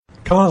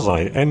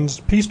Karzai ends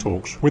peace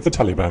talks with the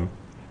Taliban.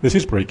 This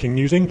is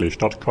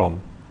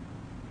breakingnewsenglish.com.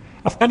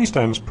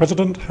 Afghanistan's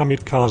President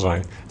Hamid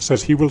Karzai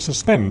says he will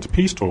suspend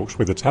peace talks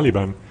with the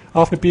Taliban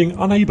after being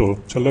unable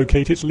to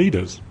locate its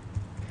leaders.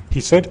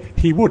 He said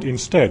he would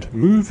instead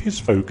move his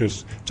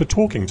focus to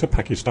talking to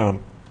Pakistan.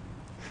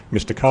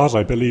 Mr.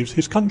 Karzai believes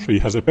his country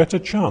has a better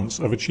chance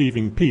of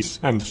achieving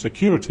peace and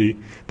security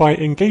by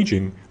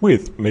engaging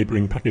with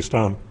neighbouring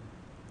Pakistan.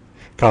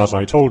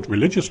 Karzai told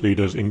religious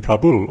leaders in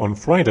Kabul on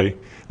Friday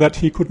that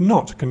he could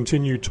not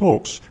continue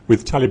talks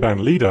with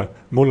Taliban leader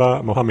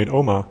Mullah Mohammed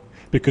Omar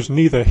because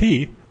neither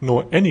he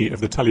nor any of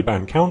the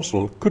Taliban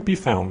council could be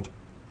found.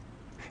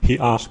 He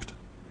asked,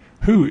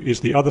 "Who is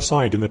the other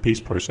side in the peace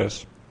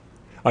process?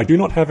 I do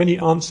not have any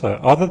answer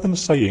other than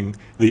saying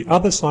the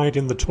other side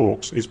in the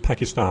talks is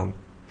Pakistan.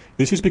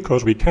 This is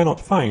because we cannot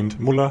find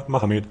Mullah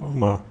Mohammed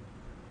Omar."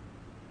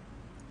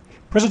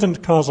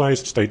 President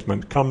Karzai's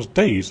statement comes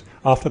days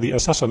after the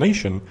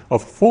assassination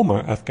of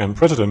former Afghan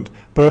President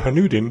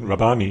Burhanuddin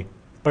Rabbani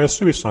by a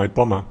suicide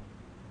bomber.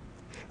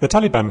 The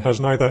Taliban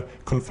has neither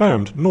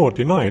confirmed nor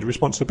denied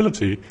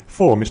responsibility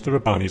for Mr.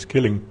 Rabbani's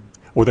killing,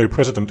 although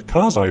President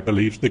Karzai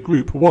believes the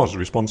group was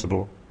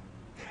responsible.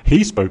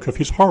 He spoke of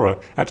his horror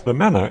at the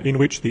manner in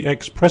which the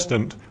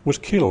ex-president was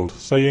killed,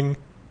 saying,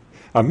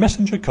 "A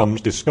messenger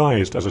comes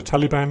disguised as a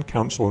Taliban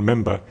council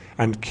member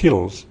and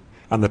kills,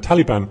 and the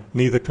Taliban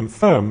neither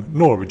confirm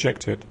nor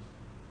reject it."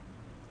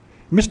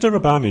 Mr.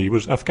 Rabbani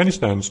was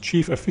Afghanistan's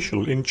chief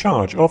official in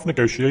charge of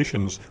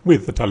negotiations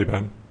with the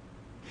Taliban.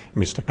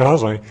 Mr.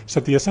 Karzai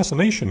said the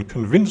assassination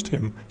convinced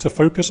him to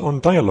focus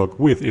on dialogue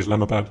with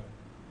Islamabad.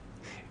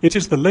 It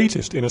is the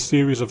latest in a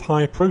series of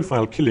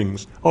high-profile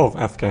killings of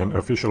Afghan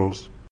officials.